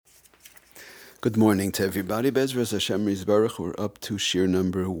Good morning to everybody. Bezras Hashem Yisbarach. We're up to shir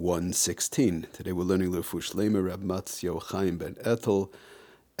number 116. Today we're learning L'Refuah Shlema, Rab Matzio Chaim ben Ethel,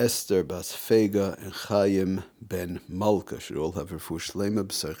 Esther bas Fega, and Chaim ben Malka. Should all have L'Refuah Shlema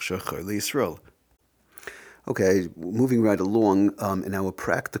b'Sach Shachar L'Yisrael. Okay, moving right along in our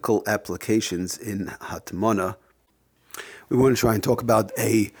practical applications in Hatmana, we want to try and talk about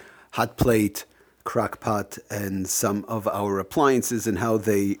a hot plate, crock pot, and some of our appliances and how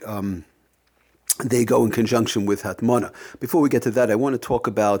they go in conjunction with Hatmana. Before we get to that, I want to talk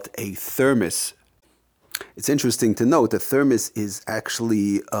about a thermos. It's interesting to note that thermos is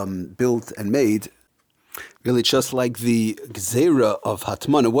actually built and made really just like the gzeira of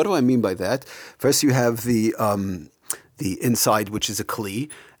Hatmana. What do I mean by that? First, you have the inside, which is a kli,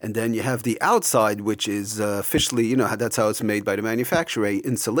 and then you have the outside, which is officially, that's how it's made by the manufacturer,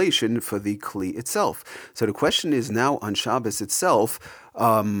 insulation for the kli itself. So the question is now on Shabbos itself,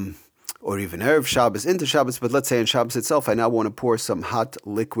 or even Erev Shabbos into Shabbos, but let's say on Shabbos itself, I now want to pour some hot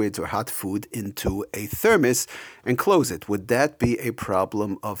liquids or hot food into a thermos and close it. Would that be a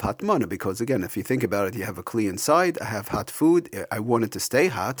problem of Hatmana? Because again, if you think about it, you have a kli inside, I have hot food, I want it to stay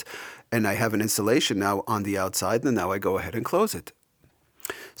hot, and I have an insulation now on the outside, and now I go ahead and close it.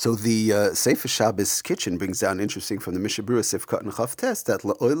 So the Sefer Shabbos Kitchen brings down interesting from the Mishnah Berurah Sifkat and Chavtes that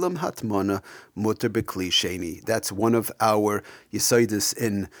la'olam hatmana muter bekli sheni. That's one of our yesodis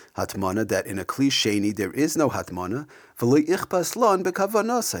in hatmana, that in a kli sheni there is no hatmana.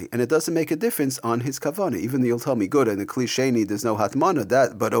 And it doesn't make a difference on his kavana. Even you'll tell me, good, in the kli sheni there's no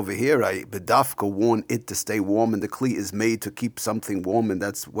hatmana, but over here I bedafka want it to stay warm, and the kli is made to keep something warm, and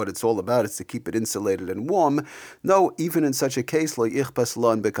that's what it's all about. It's to keep it insulated and warm. No, even in such a case, lo yichpas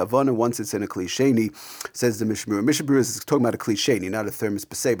lan bekavana, once it's in a kli sheni, says the Mishnah Berurah. Mishnah Berurah is talking about a kli sheni, not a thermos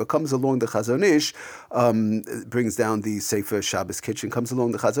per se, but comes along the Chazon Ish, brings down the Sefer Shabbos Kitchen, comes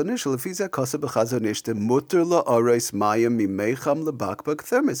along the Chazon Ish, lefiza kasa b'Chazon Ish the muter la'areis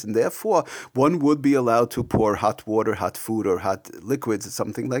thermos, and therefore one would be allowed to pour hot water, hot food, or hot liquids, or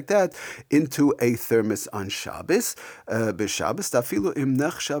something like that, into a thermos on Shabbos. Even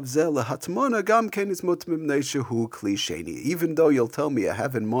though you'll tell me I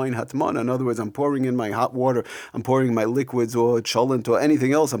have in mind hatmana, in other words, I'm pouring in my hot water, I'm pouring my liquids or cholent or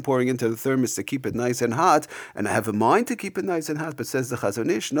anything else, I'm pouring into the thermos to keep it nice and hot, and I have in mind to keep it nice and hot, but says the Chazon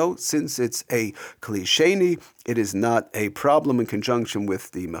Ish, no, since it's a kli sheni, it is not a problem in conjunction with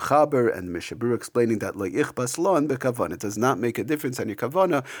the Mechaber and Mishnah Berurah explaining that lo yichbas lan bekavana. It does not make a difference on your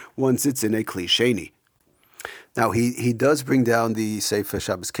kavana once it's in a kli sheni. Now, he does bring down the Sefer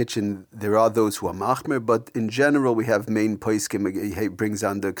Shabbos Kitchen. There are those who are machmer, but in general, we have main poskim. He brings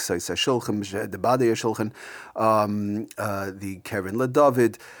down the Ksais HaShulchan, the Badei HaShulchan, the Keren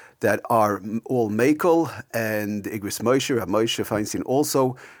LaDavid, that are all Mekel, and Igris Moshe, Rav Moshe Feinstein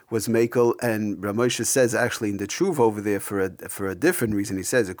also was Mekel, and Rav Moshe says actually in the Truv over there for a different reason. He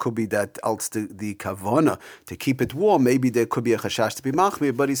says it could be that the kavana to keep it warm, maybe there could be a chashash to be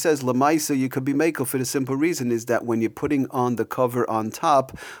machmir, but he says lamaisa you could be Mekel for the simple reason is that when you're putting on the cover on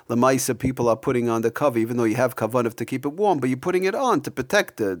top, lamaisa people are putting on the cover, even though you have kavana to keep it warm, but you're putting it on to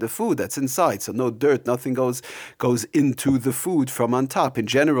protect the food that's inside, so no dirt, nothing goes into the food from on top. In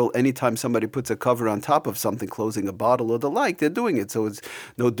general, anytime somebody puts a cover on top of something, closing a bottle or the like, they're doing it. So it's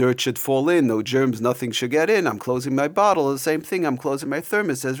no dirt should fall in, no germs, nothing should get in. I'm closing my bottle. The same thing, I'm closing my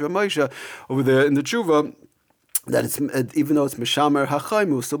thermos, says Rav Moshe over there in the Tshuva, that it's even though it's meshamer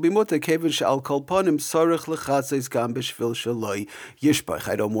hachaymu, still be mutter kevin she'al kol panim sarich lechatzes gam b'shvil shaloi yishbach.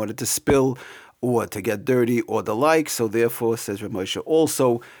 I don't want it to spill or to get dirty or the like, so therefore, says Rav Moshe,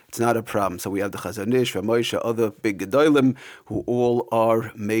 also, it's not a problem. So we have the Chazon Ish, Rav Moshe, other big gedolim, who all are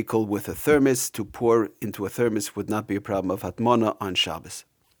mekel with a thermos. To pour into a thermos would not be a problem of hatmana on Shabbos.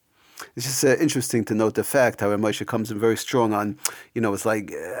 It's just interesting to note the fact how Rav Moshe comes in very strong on, it's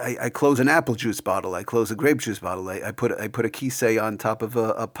like I close an apple juice bottle, I close a grape juice bottle, I put a kisei on top of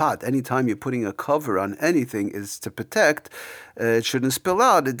a pot. Anytime you're putting a cover on anything is to protect, it shouldn't spill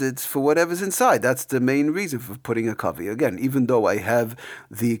out, it's for whatever's inside. That's the main reason for putting a cover. Again, even though I have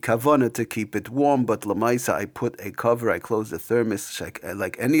the kavana to keep it warm, but lamaisa, I put a cover, I close the thermos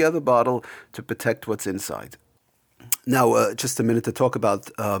like any other bottle to protect what's inside. Now, just a minute to talk about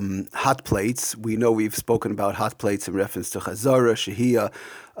hot plates. We know we've spoken about hot plates in reference to chazara,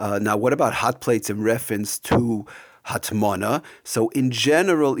 shehiyah. Now, what about hot plates in reference to hatmana. So in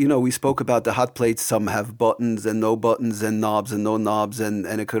general, we spoke about the hot plates. Some have buttons and no buttons, and knobs and no knobs, and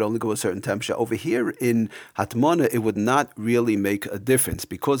it could only go a certain temperature. Over here in hatmana, it would not really make a difference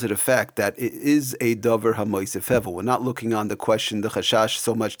because of the fact that it is a davar hamoisef hevel. We're not looking on the question, the chashash,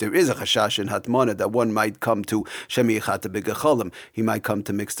 so much. There is a chashash in hatmana that one might come to shemichata b'gechalim. He might come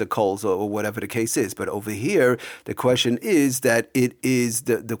to mix the coals or whatever the case is. But over here, the question is that it is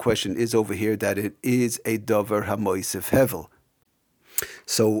the question is over here that it is a davar hamoisef hevel.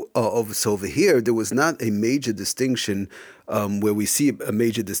 So over here, there was not a major distinction where we see a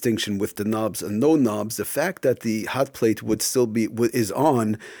major distinction with the knobs and no knobs. The fact that the hot plate would still is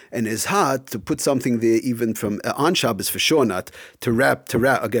on and is hot, to put something there even from on Shabbos for sure not, to wrap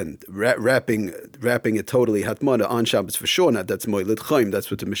again, wrapping it totally hatmana on Shabbos for sure not. That's moiled chaim. That's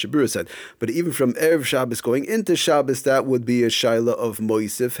what the Mishabura said. But even from Erev Shabbos going into Shabbos, that would be a shaila of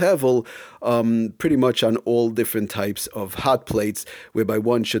moisef hevel, pretty much on all different types of hot plates, whereby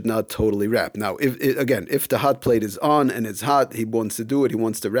one should not totally wrap. Now, if the hot plate is on and it's hot, he wants to do it, he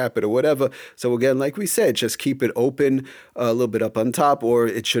wants to wrap it or whatever. So again, like we said, just keep it open a little bit up on top, or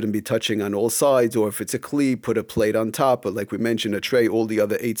it shouldn't be touching on all sides. Or if it's a kli, put a plate on top. But like we mentioned, a tray, all the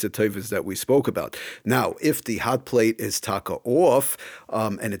other eight tovas that we spoke about. Now, if the hot plate is taka off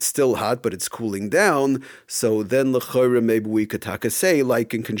and it's still hot, but it's cooling down, so then l'chayra maybe we could taka say,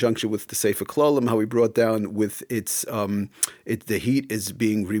 like in conjunction with the Sefer Klalim, how we brought down with its the heat is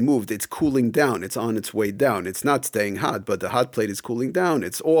being removed. It's cooling down. It's on its way down. It's not staying hot, but the hot plate is cooling down.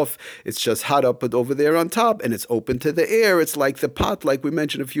 It's off. It's just hot up over there on top, and it's open to the air. It's like the pot, like we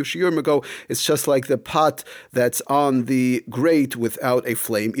mentioned a few shiurim ago. It's just like the pot that's on the grate without a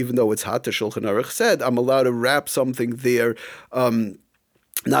flame, even though it's hot. The Shulchan Aruch said, I'm allowed to wrap something there,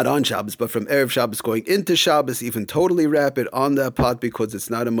 not on Shabbos, but from Erev Shabbos going into Shabbos, even totally wrap it on that pot because it's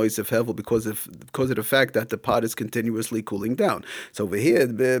not a moisef hevel, because of the fact that the pot is continuously cooling down. So over here,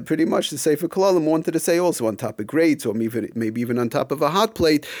 pretty much the Sefer Kolalim wanted to say also on top of grates, or maybe even on top of a hot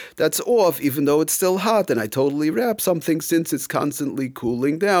plate that's off, even though it's still hot, and I totally wrap something since it's constantly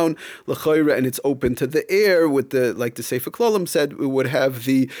cooling down, l'chayra, and it's open to the air, with like the Sefer Kolalim said, we would have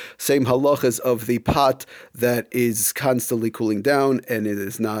the same halachas of the pot that is constantly cooling down, and it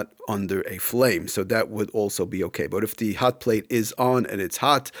is not under a flame, so that would also be okay. But if the hot plate is on and it's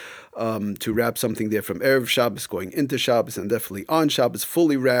hot, to wrap something there from Erev Shabbos going into Shabbos, and definitely on Shabbos,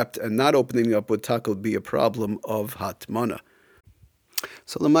 fully wrapped and not opening up would be a problem of hatmana.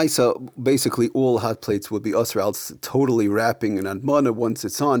 So Lamaisa, basically all hot plates would be usher totally wrapping an admana once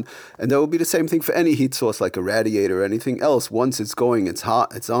it's on, and that would be the same thing for any heat source like a radiator or anything else. Once it's going, it's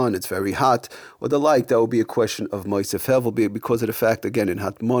hot, it's on, it's very hot, or the like. That would be a question of moisef hevel, because of the fact, again, in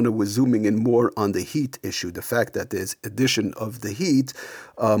hatmana we're zooming in more on the heat issue, the fact that there's addition of the heat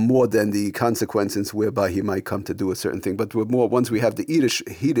more than the consequences whereby he might come to do a certain thing. But once we have the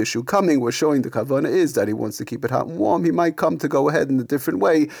heat issue coming, we're showing the kavana is that he wants to keep it hot and warm. He might come to go ahead in a different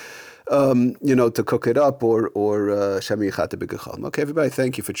way, to cook it up, or shamichata b'gechal. Okay, everybody,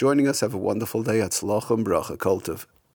 thank you for joining us. Have a wonderful day. Hatzlachim bracha kol tov.